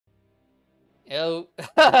Oh,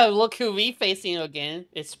 look who we facing again.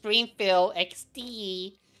 It's Springfield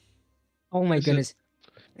XD. Oh my Is it- goodness.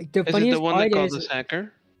 The Is it the funniest one that part called is, us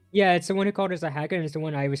hacker? yeah, it's the one who called us a hacker, and it's the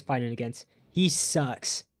one I was fighting against. He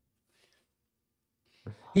sucks.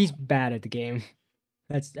 He's bad at the game.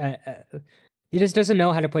 That's he just doesn't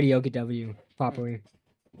know how to play Yogi W properly.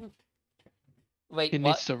 Wait, He what?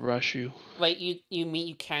 needs to rush you. Wait, you mean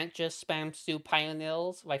you can't just spam Stu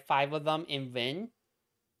Pioneers, like 5 of them, and win?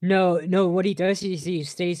 No, no. What he does is he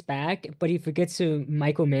stays back, but he forgets to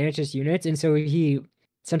micromanage his units, and so he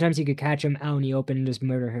sometimes you could catch him out in the open and just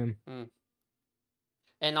murder him.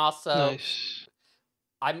 And also, Nice.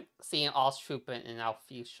 I'm seeing Osttrooper in our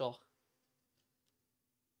future.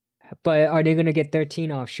 But are they gonna get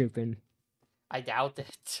 13 off Shupin? I doubt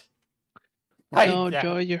it. No,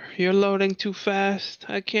 Joe, you're loading too fast.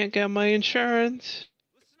 I can't get my insurance.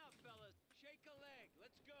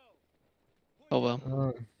 Oh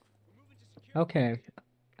well. Okay,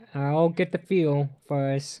 I'll get the feel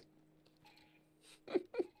for us.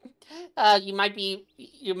 You might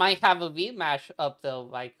have a rematch up though,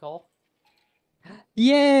 Michael.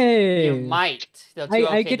 Yay! You might. The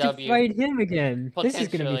I get to 2OKW. fight him again. This is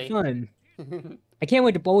gonna be Potentially. fun. I can't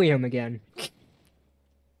wait to bully him again.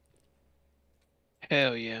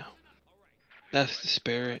 Hell yeah. That's the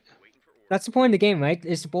spirit. That's the point of the game, right?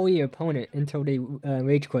 Is to bully your opponent until they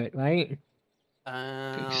rage quit, right?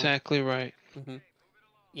 Exactly right.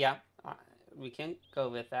 Yeah, we can go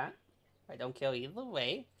with that. I don't care either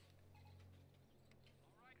way.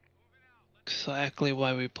 Exactly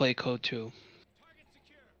why we play Code 2.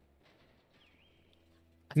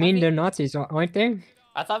 I mean, they're Nazis, aren't they?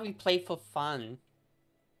 I thought we played for fun.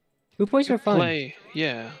 Who plays for fun? Play,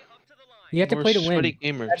 yeah. You have to We're play to win. sweaty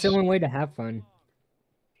gamers. That's the only way to have fun.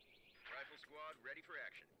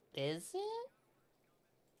 Is it?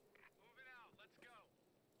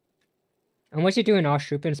 Unless you're doing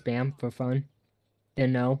Osh-Troop and spam for fun,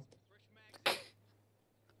 then no.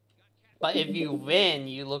 But if you win,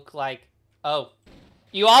 you look like... Oh.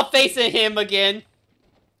 You all facing him again!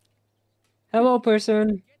 Hello,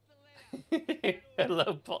 person.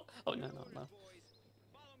 Hello, oh, no.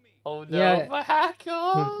 Oh, no, Yeah.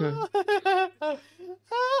 Hackle!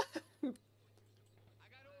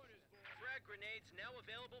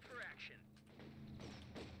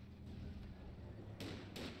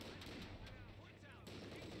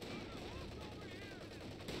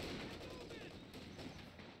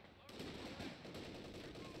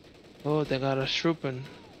 Oh, they got us trooping.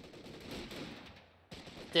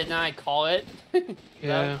 Didn't I call it?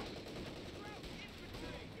 Yeah.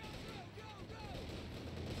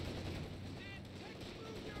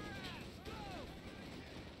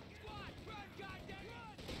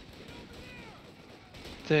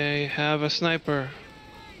 They have a sniper.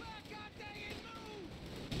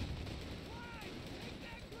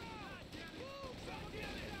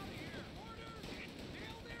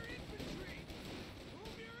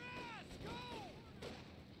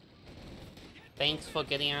 Thanks for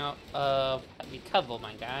getting out of recover,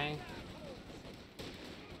 my guy.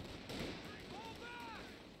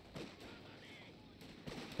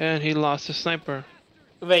 And he lost a sniper.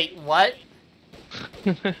 Wait, what?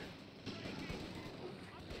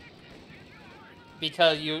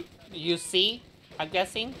 Because you see, I'm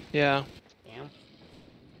guessing? Yeah. Damn.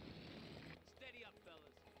 Steady up,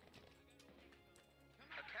 fellas.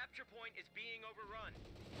 A capture point is being overrun.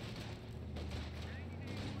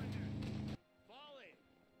 Fall in.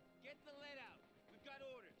 Get the lead out. We've got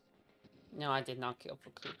orders. No, I did not kill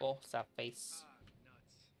for Kubo. That face.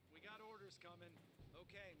 Nuts. We got orders coming.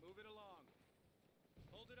 Okay, move it along.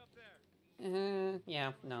 Hold it up there.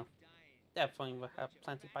 Yeah, no. Definitely will have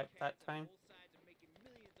plenty by that time.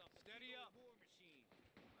 Steady up.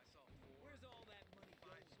 I saw four. Where's all that money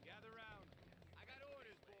going? Gather round. I got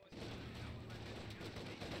orders, boys.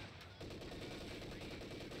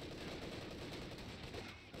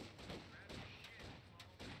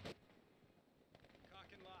 Cock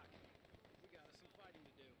and lock. We got some fighting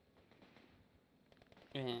to do.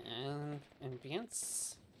 And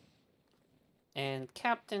ambience. And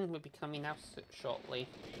Captain will be coming out shortly.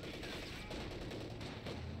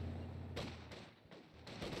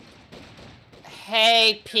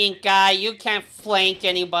 Hey, pink guy, you can't flank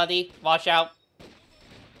anybody. Watch out.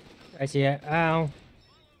 I see it. Ow.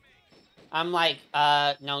 I'm like,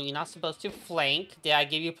 no, you're not supposed to flank. Did I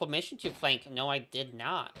give you permission to flank? No, I did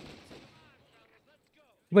not.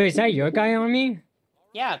 Wait, is that your guy on me?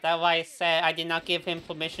 Yeah, that's why I said I did not give him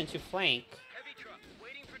permission to flank.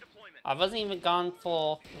 I wasn't even gone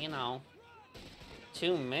for,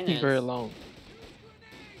 2 minutes. Very long.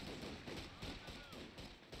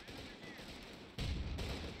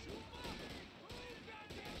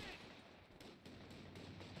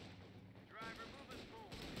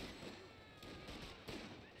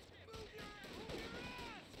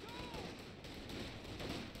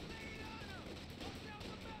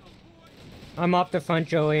 I'm off the front,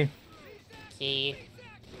 Joey. Key.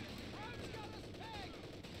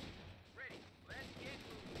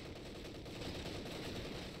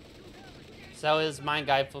 So is my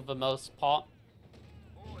guy for the most part.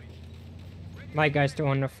 My guy's still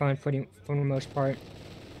on the front for the most part.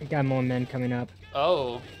 We got more men coming up.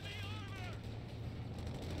 Oh.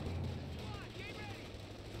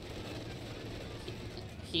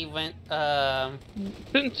 He went,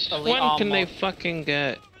 Since Elite when can they Armor. fucking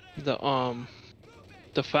get the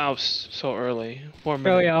Faust so early? 4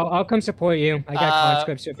 minutes. Joey, I'll come support you. I got Uh,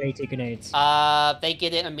 conscripts with AT grenades. they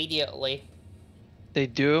get it immediately. They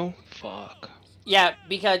do? Fuck. Yeah,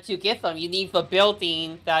 because to get them, you need the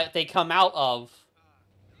building that they come out of.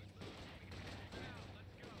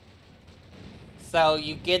 So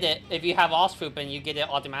you get it, if you have Ostroupen, you get it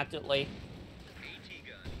automatically.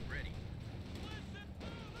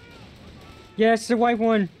 Yes, the white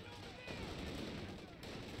one.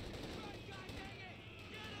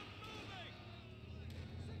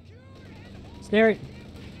 Snare it.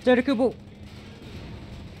 Start a Kubo.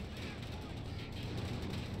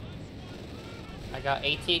 I got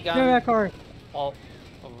AT Snare gun that car. all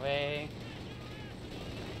away.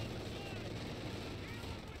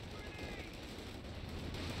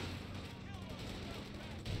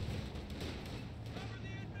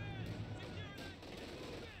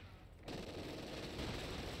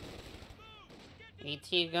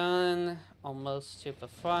 AT gun almost to the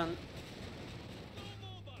front.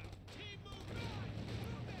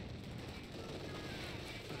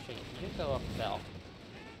 Actually, you go up there.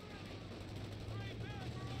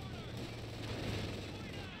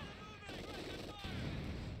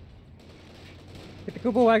 Get the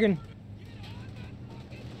Kubo wagon.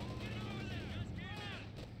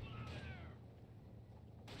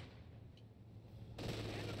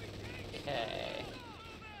 Okay.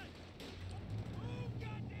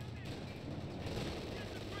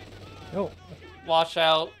 Oh. Watch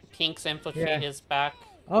out, Pink's infantry Yeah. is back.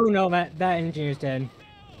 Oh no, that engineer's dead.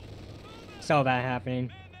 Saw that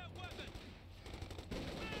happening.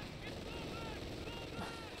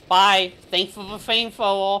 Bye. Thanks for the fame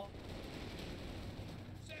follow.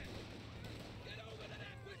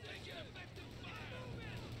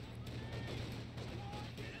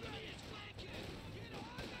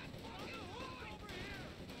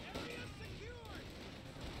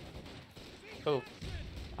 Oh.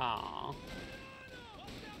 Aww.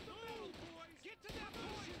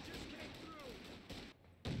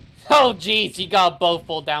 Oh jeez, you got both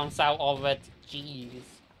full down south already. Jeez.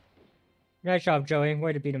 Nice job, Joey.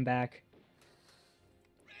 Way to beat him back.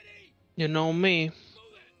 You know me.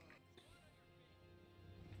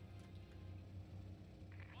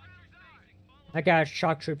 I got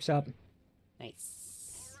shock troops up.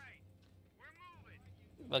 Nice.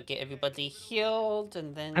 We'll get everybody healed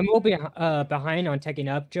and then... I'm a little bit behind on taking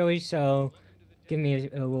up, Joey, so give me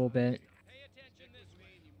a little bit.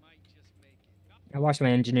 I watched my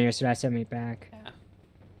engineer, so that sent me back.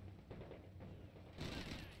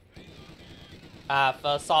 Yeah.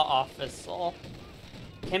 The assault officer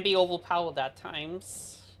can be overpowered at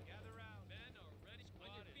times.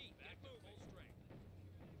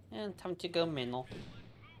 And time to go middle.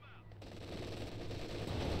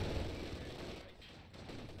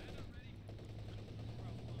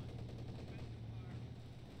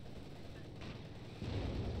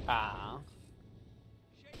 Ah.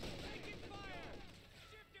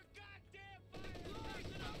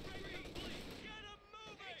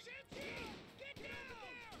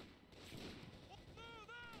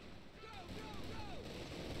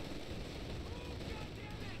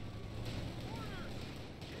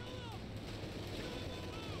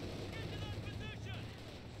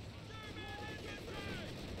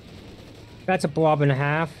 That's a blob and a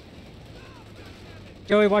half.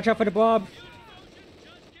 Joey, watch out for the blob.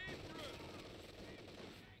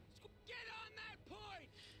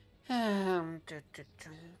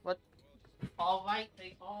 What? All right,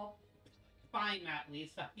 they all fine at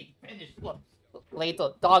least. I can finish. Look, later,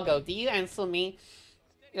 Doggo, do you answer me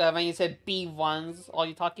when you said B1s? Are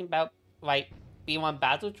you talking about like B1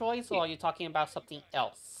 battle droids, or are you talking about something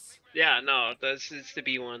else? Yeah, no, this is the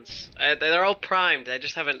B ones. They're all primed. I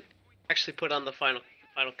just haven't actually put on the final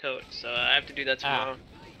coat, so I have to do that tomorrow.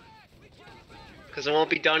 Because it won't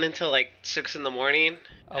be done until like 6 in the morning,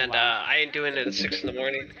 Oh, and wow. I ain't doing it at 6 in the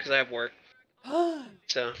morning because I have work.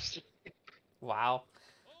 So Wow.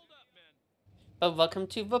 But welcome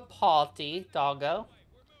to the party, Doggo.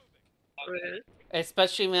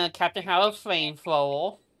 Especially when Captain Howard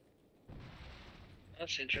flamethrower.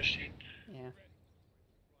 that's interesting. Yeah.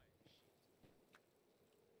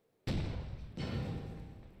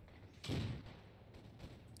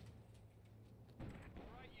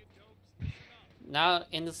 now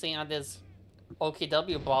in the scene of this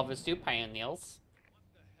OKW Bravos 2 Pioneers.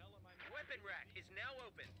 Weapon rack is now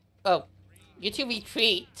open. Oh, you two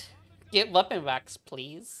retreat. Get weapon racks,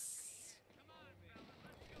 please.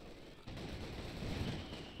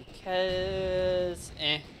 Because,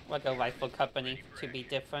 we'll go Rifle Company to be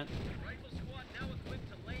different. Rifle squad now equipped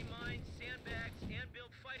to lay mines, sandbags, and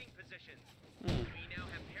build fighting positions. We now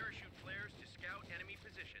have parachute flares to scout enemy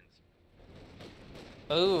positions.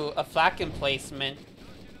 Ooh, a flak emplacement.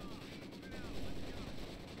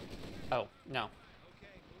 Oh, no.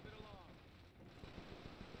 Okay, move it along.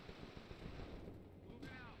 Move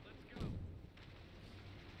it out, let's go.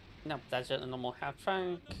 No, that's just a normal half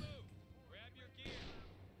trunk. Grab your gear.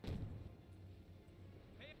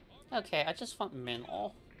 Okay, I just want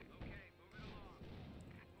mineral. Okay, move it along.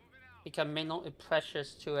 Move it out. Because mineral is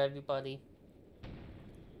precious to everybody.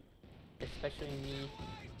 Especially me.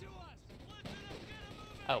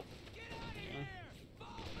 Oh.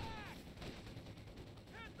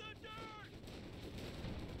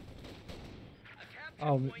 Yeah.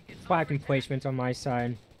 Oh, flag emplacements on my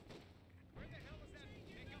side.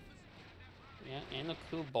 Yeah, and a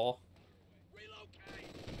cool ball.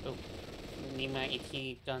 Oh, need my AT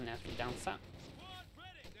gun after down south.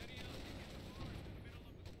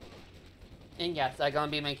 And yes, I'm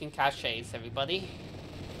gonna be making caches, everybody.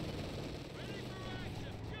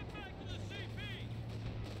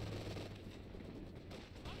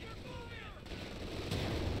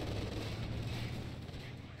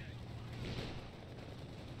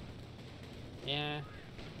 Yeah. I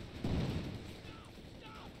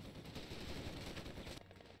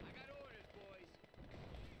got orders, boys.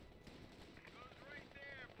 Goes right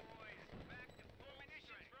there, boys. Back to full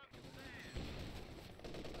mission from command.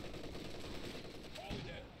 Hold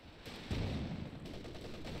it.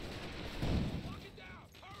 Lock it down.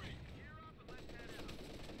 Hurry. Gear up and let's head out.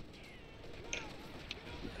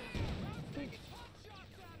 Taking pot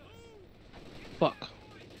shots at us. Fuck.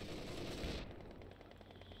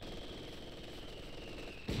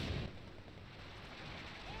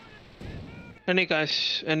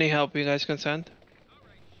 Any help you guys can send?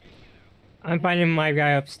 I'm finding my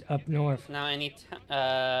guy up north. Not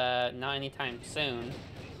anytime soon.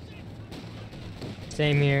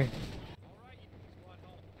 Same here. All right, squad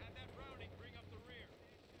home. Have that Browning bring up the rear.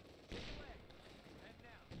 Head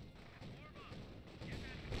now. Form up.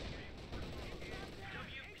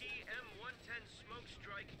 WPM-110 Smoke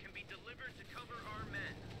Strike can be delivered to cover our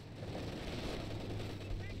men.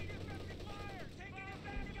 Taking effective fire! Taking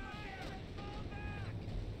effective fire! Fall back!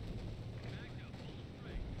 Magna, full of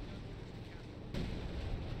prey.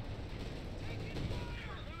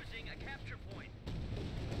 We're losing a capture point.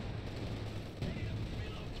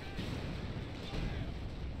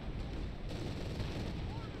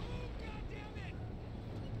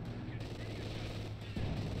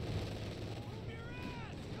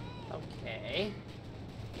 Okay.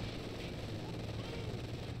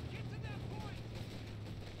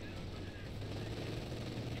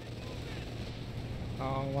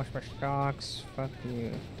 Oh, watch my stocks. Fuck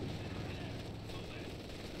you.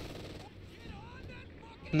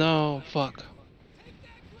 No, fuck.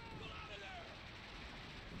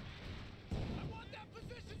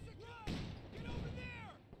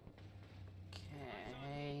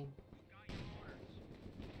 Okay.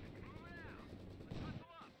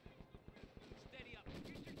 Steady up.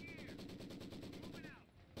 Get your gear. Moving out.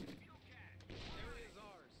 Fuel cache. Area's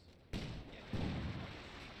ours.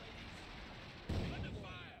 Under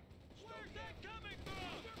fire. Where's that coming from?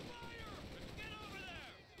 Under fire. Get over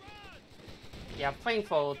there. Run. Yeah, playing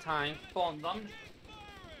for all time. For them. Firing. No.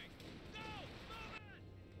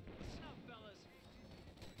 Listen up, fellas.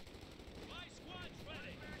 My squad's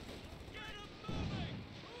ready. Get 'em moving.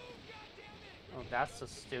 Move, goddammit. Oh, that's a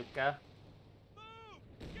Stuka. Move.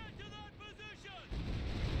 Get to that position.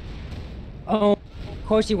 Oh, of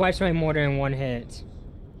course he wipes away more than one hit.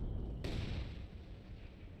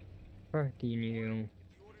 Fucking you.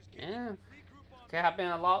 Yeah. Could happen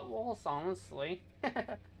a lot worse, honestly. We're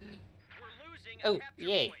losing a Oh, capture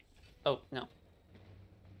yay. point. Oh, no.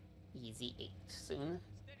 Easy 8 soon.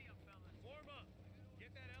 Steady up, fellas. Form up.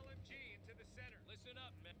 Get that LMG into the center. Listen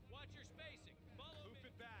up, men. Watch your spacing. Follow me.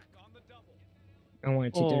 It back on the double. I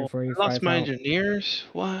want to take Oh, their I lost 45 my out. engineers?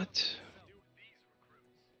 What? Do with these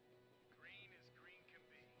recruits. Green as green can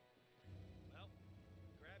be. Well,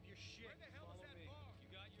 grab your shit. Where the hell is that bar?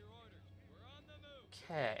 You got your orders. We're on the move.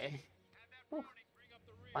 Okay. Have that Browning bring up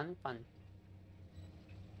the rear. Fun, fun.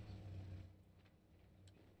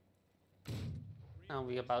 Are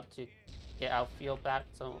we about to get our fuel back?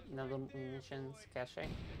 So another munitions cache.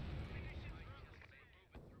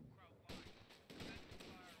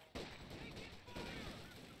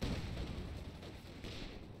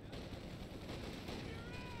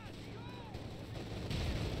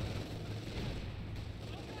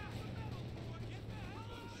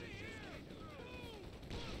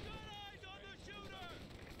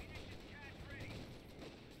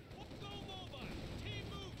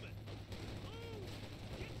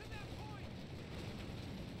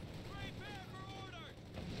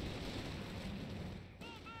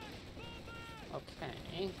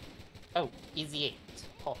 Okay. Oh, easy 8.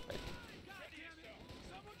 Perfect.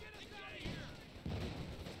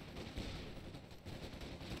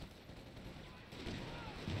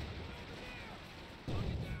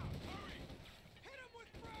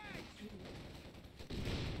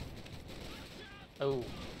 Oh.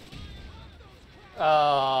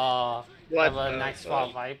 What Have a the nice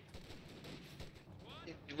fuck? vibe.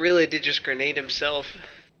 He really did just grenade himself.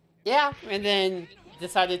 Yeah, and then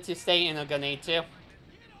decided to stay in a grenade too.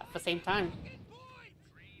 At the same time.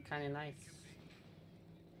 Kinda nice.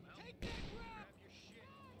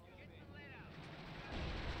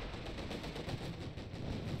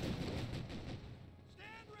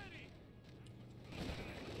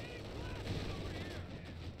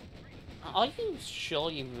 Are you sure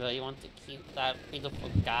you really want to keep that beautiful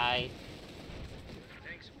guy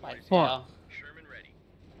right there? What? Sherman ready.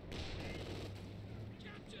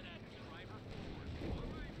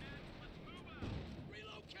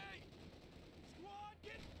 Relocate! Squad,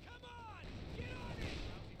 come on! Get on it!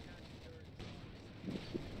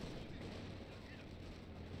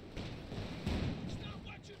 Stop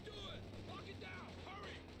what you're doing! Lock it down!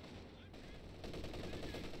 Hurry!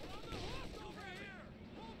 We're on the horse over here!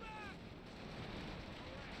 Pull back!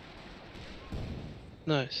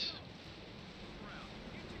 Nice.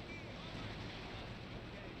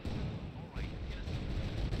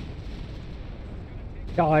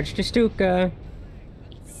 Dodge to Stuka.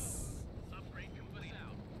 Upgrade complete.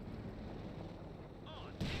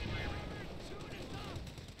 On. Shooting is up!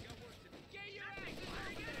 Got work to do. Get your asses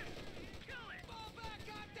over there! Kill it! Fall back,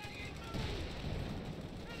 goddammit!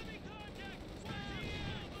 Enemy contact! Fall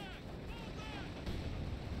back!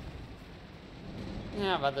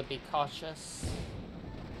 Yeah, I'd rather be cautious.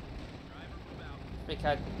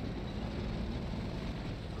 Because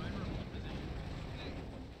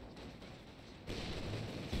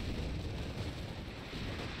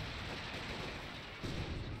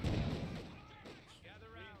Gather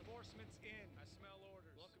reinforcements in. I smell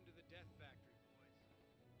orders. Welcome to the death factory,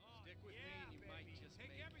 boys. Stick with me and you might just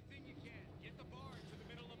take everything you can. Get the barn to the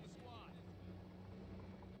middle of the squad.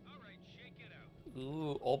 All right, shake it out.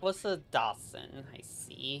 ooh, Officer Dawson. I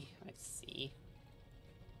see. I see.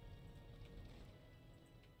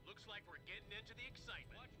 Looks like we're getting into the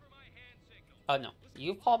excitement. Watch for my hand signal. Oh no.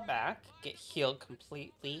 You fall back, get healed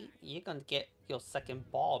completely. You're gonna get your second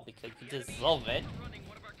ball because you deserve it. Running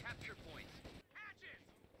one of our capture points. Hatches!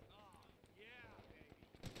 Oh, yeah,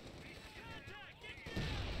 baby.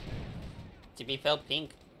 To be fair,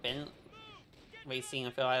 Pink been racing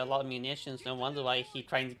and feel like a lot of munitions. No wonder why he's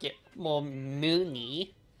trying to get more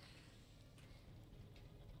moony.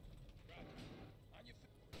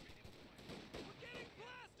 We're getting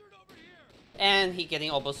plastered over here. And he getting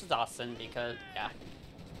almost Dawson because yeah.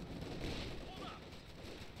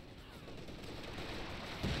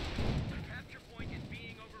 Capture point is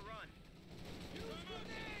being overrun.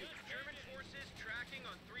 German forces tracking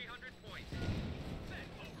on 300 points. Set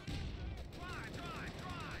over.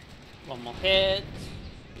 Drive! One more hit.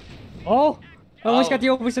 Oh! I almost Oh. got the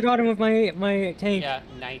opposite bottom of my tank. Yeah,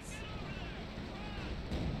 nice.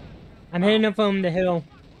 I'm hitting him from the hill.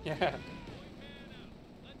 Yeah.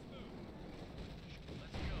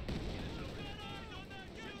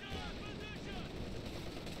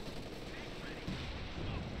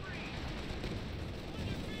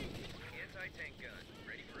 Anti-tank gun,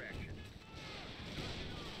 ready for action.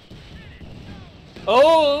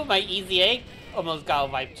 Oh, my easy 8 almost got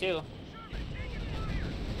a wipe too.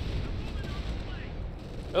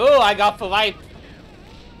 Oh, I got for wipe.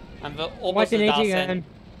 I'm the almost Watching a AG Dawson. again.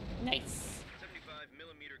 Nice.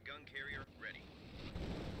 75mm gun carrier ready.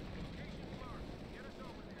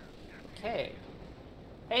 Okay.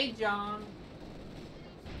 Hey, John.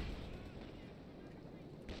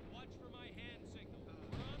 Watch for my hand signal.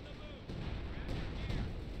 We're on the move. Grab your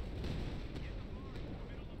gear. Get the barn in the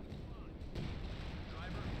middle of the squad.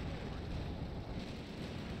 Driver forward.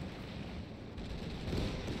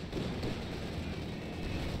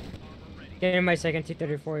 Armor ready. Getting my second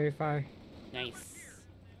T-34-85. Nice.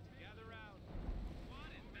 Gather round.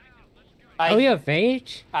 Squad is back up. Let's go. Oh, you have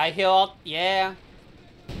Phage? I healed. Yeah.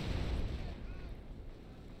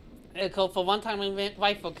 Cool. For one time, we went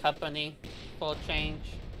rifle company for a change.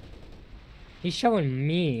 He's showing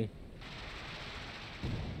me.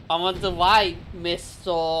 I wonder why,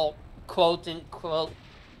 Mr. Quote unquote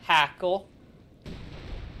Hackle. Ready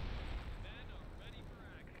for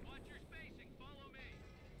action. Watch your spacing. Follow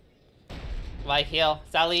me. Right here.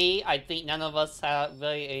 Sally, I think none of us have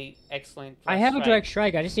really a excellent. I have a strike. direct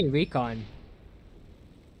strike. I just need recon.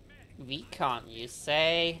 Recon, you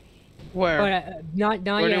say? Where? But not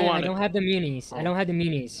Where do you yet. I want it? don't have the munis. I Oh. don't have the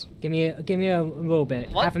munis. Give me a little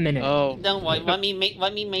bit. What? Half a minute. Oh. Don't worry. Let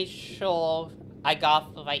me make sure I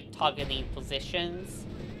got the right targeting positions.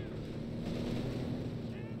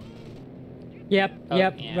 Yep. Oh,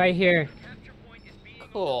 Yep. yeah. Right here.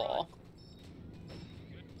 Cool.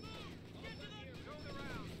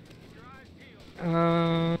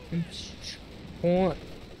 Four,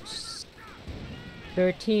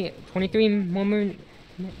 13, 23 more.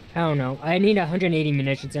 I don't know. I need 180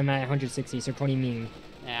 munitions. I'm at 160, so 20 meaning.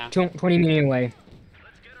 Yeah. 20 meaning away.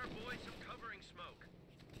 Let's get our boys some covering smoke.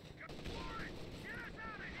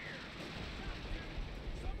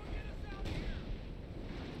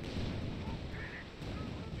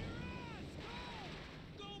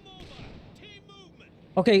 Go mobile. Team movement.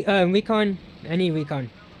 Okay. Recon. I need recon.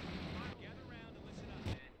 Gather round and listen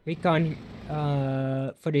up.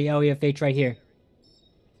 Recon. For the LEFH right here.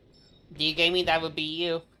 Do you gave me that would be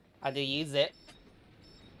you? I do use it.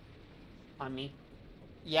 On me.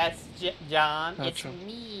 Yes, John. Gotcha. It's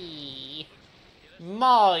me.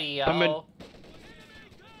 Mario. I'm in-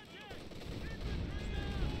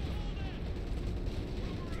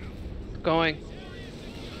 Going.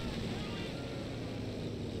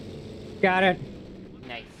 Got it.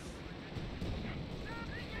 Nice.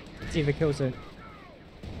 Let's see if it kills it.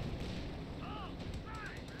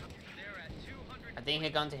 I think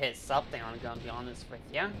you're going to hit something, I'm going to be honest with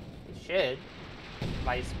you. It should.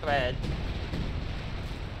 By spread.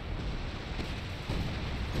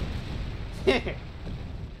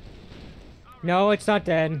 No, it's not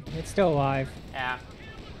dead. It's still alive. Yeah.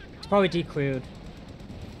 It's probably declued.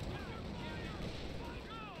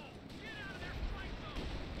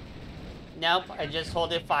 Nope, I just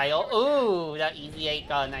hold it file. Ooh, that Easy 8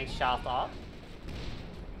 got a nice shot off.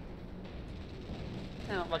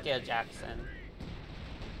 Oh, look at Jackson.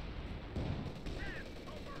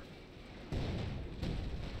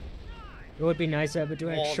 It would be nice to have a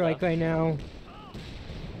direct Hold strike up. right now.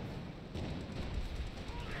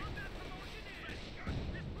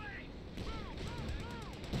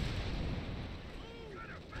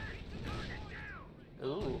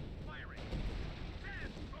 Ooh.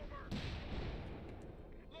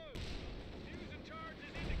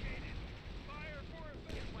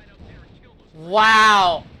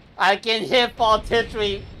 Wow! I can hit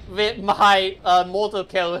artillery with my mortar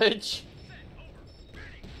carriage.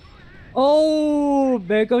 Oh,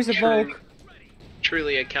 there goes the True. Volk.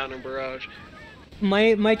 Truly a counter barrage.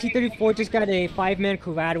 My T-34 just got a 5-man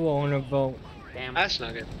collateral on a Volk. Damn. That's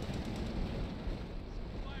not good.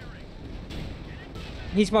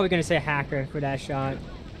 He's probably gonna say hacker for that shot.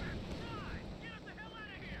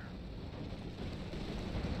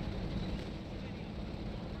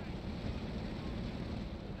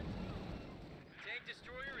 Tank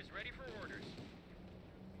destroyer is ready for orders.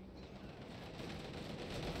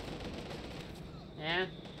 Yeah.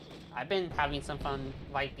 I've been having some fun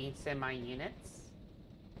wiping semi units.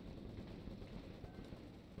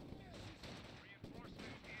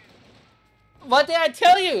 What did I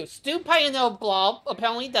tell you? Stu Pioneer Blob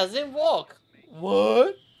apparently doesn't work.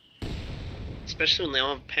 What? Especially when they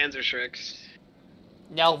all have Panzerschrecks.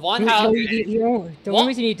 No, one You has know, the What? only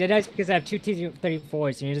reason he did that is because I have two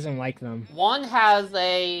T-34s and he doesn't like them. one has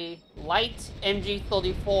a light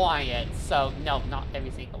MG34 on it, so no, not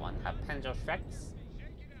every single one have Pendle Shreks.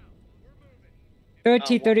 Third Oh,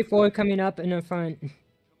 T-34 coming up in the front.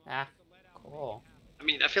 Ah, cool. I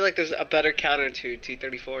mean, I feel like there's a better counter to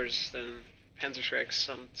T-34s than Panzerschrecks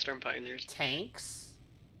on Storm Pioneers. Tanks.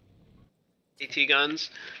 DT guns.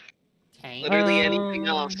 Tanks. Literally anything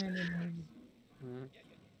else. Hmm.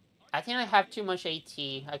 I think I have too much AT.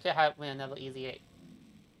 I could have another Easy 8.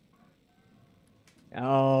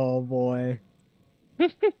 Oh boy.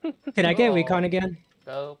 Can I get Oh. recon again?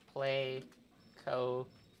 Go play Co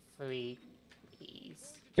 3,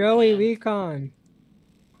 please. Joey, Yeah. recon.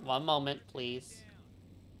 One moment, please.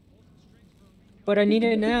 But I need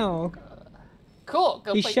it now. Cool.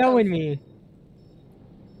 Go He's play showing Co- me.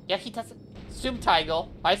 Yeah, he doesn't. Zoom Tiger.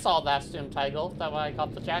 I saw that Zoom Tiger. That's why I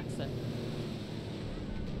got the Jackson.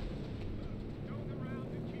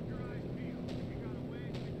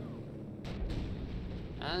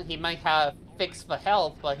 He might have fixed the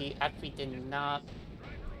health, but he actually did not.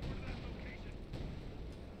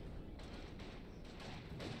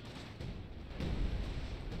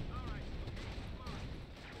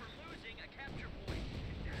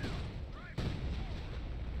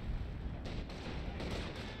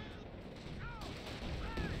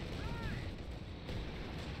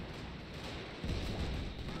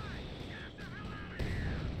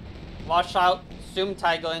 Watch out, Zoom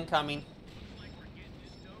Tiger incoming.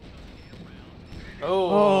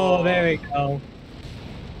 Oh, there we go.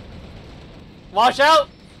 Watch out!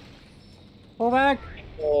 Pull back.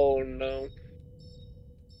 Oh no.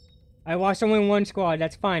 I lost only one squad.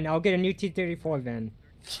 That's fine. I'll get a new T-34 then.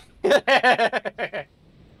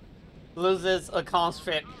 Loses a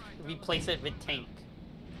conscript, replace it with tank.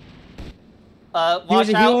 He was Watch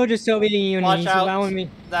a hero out! of the Soviet Union. Watch He's out! allowing me.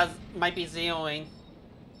 That might be zeroing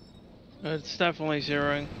It's definitely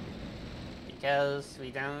zeroing. because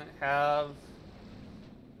we don't have.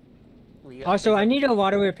 Also, I need a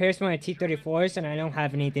lot of repairs for my T-34s, and I don't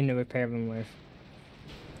have anything to repair them with.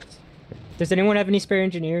 Does anyone have any spare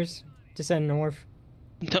engineers to send north?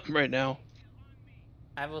 Not right now.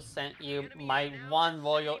 I will send you my one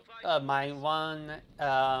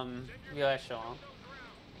US Shaw.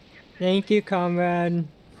 Thank you, comrade.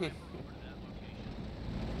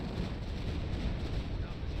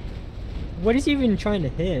 What is he even trying to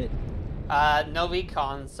hit? No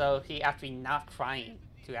recon, so he actually not trying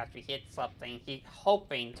to actually hit something. He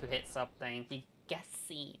hoping to hit something. He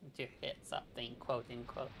guessing to hit something, quote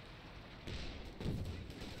unquote.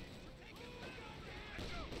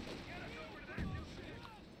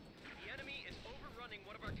 The enemy is overrunning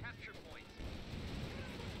one of our capture points.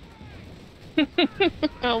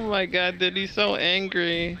 Oh my god, dude, he's so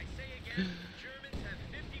angry. I say again, Germans have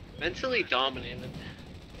 50 points. Mentally dominated.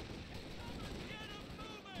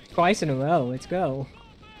 Twice in a row. Let's go.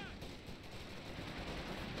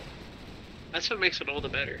 That's what makes it all the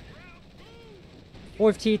better.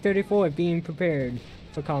 4th T-34 being prepared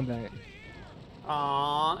for combat.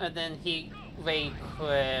 Aww, and then he rage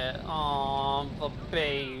quit. Aww, the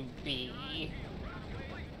baby.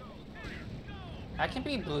 I can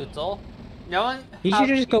be brutal. No one. He should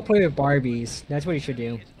just go play with Barbies. That's what he should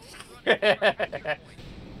do. Go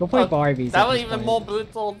play Oh, Barbies. that at was this even point. more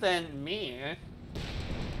brutal than me.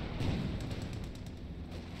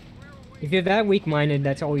 If you're that weak-minded,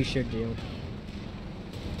 that's all you should do.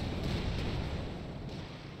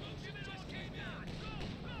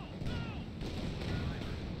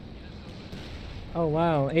 Oh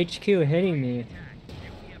wow, HQ hitting me. We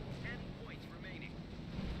have 10 points remaining.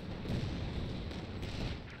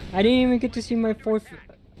 I didn't even get to see my fourth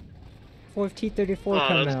T-34 Oh,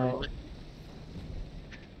 come that's out. lovely.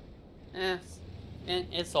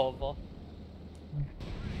 It's over.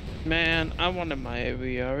 Man, I wanted my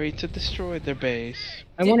Aviary to destroy their base.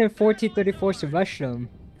 I wanted 4 T-34s to rush them.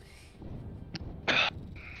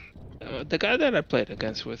 The guy that I played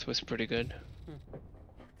against with was pretty good.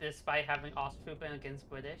 Despite having Osttrooper against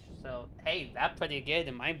British, so hey, that's pretty good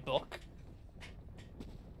in my book.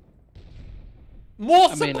 More I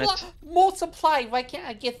mean, supply! that's- More supply! Why can't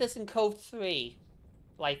I get this in code 3?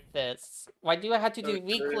 Like this. Why do I have to do Code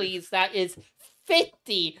 3. weeklies that is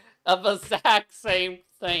 50 of the exact same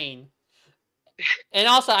thing? And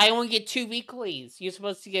also, I only get 2 weeklies. You're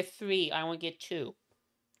supposed to get 3. I only get 2.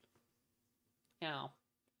 Yeah.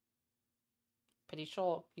 Pretty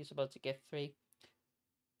sure you're supposed to get 3.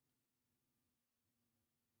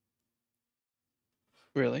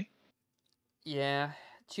 Really? Yeah.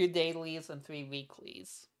 2 dailies and 3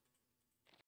 weeklies.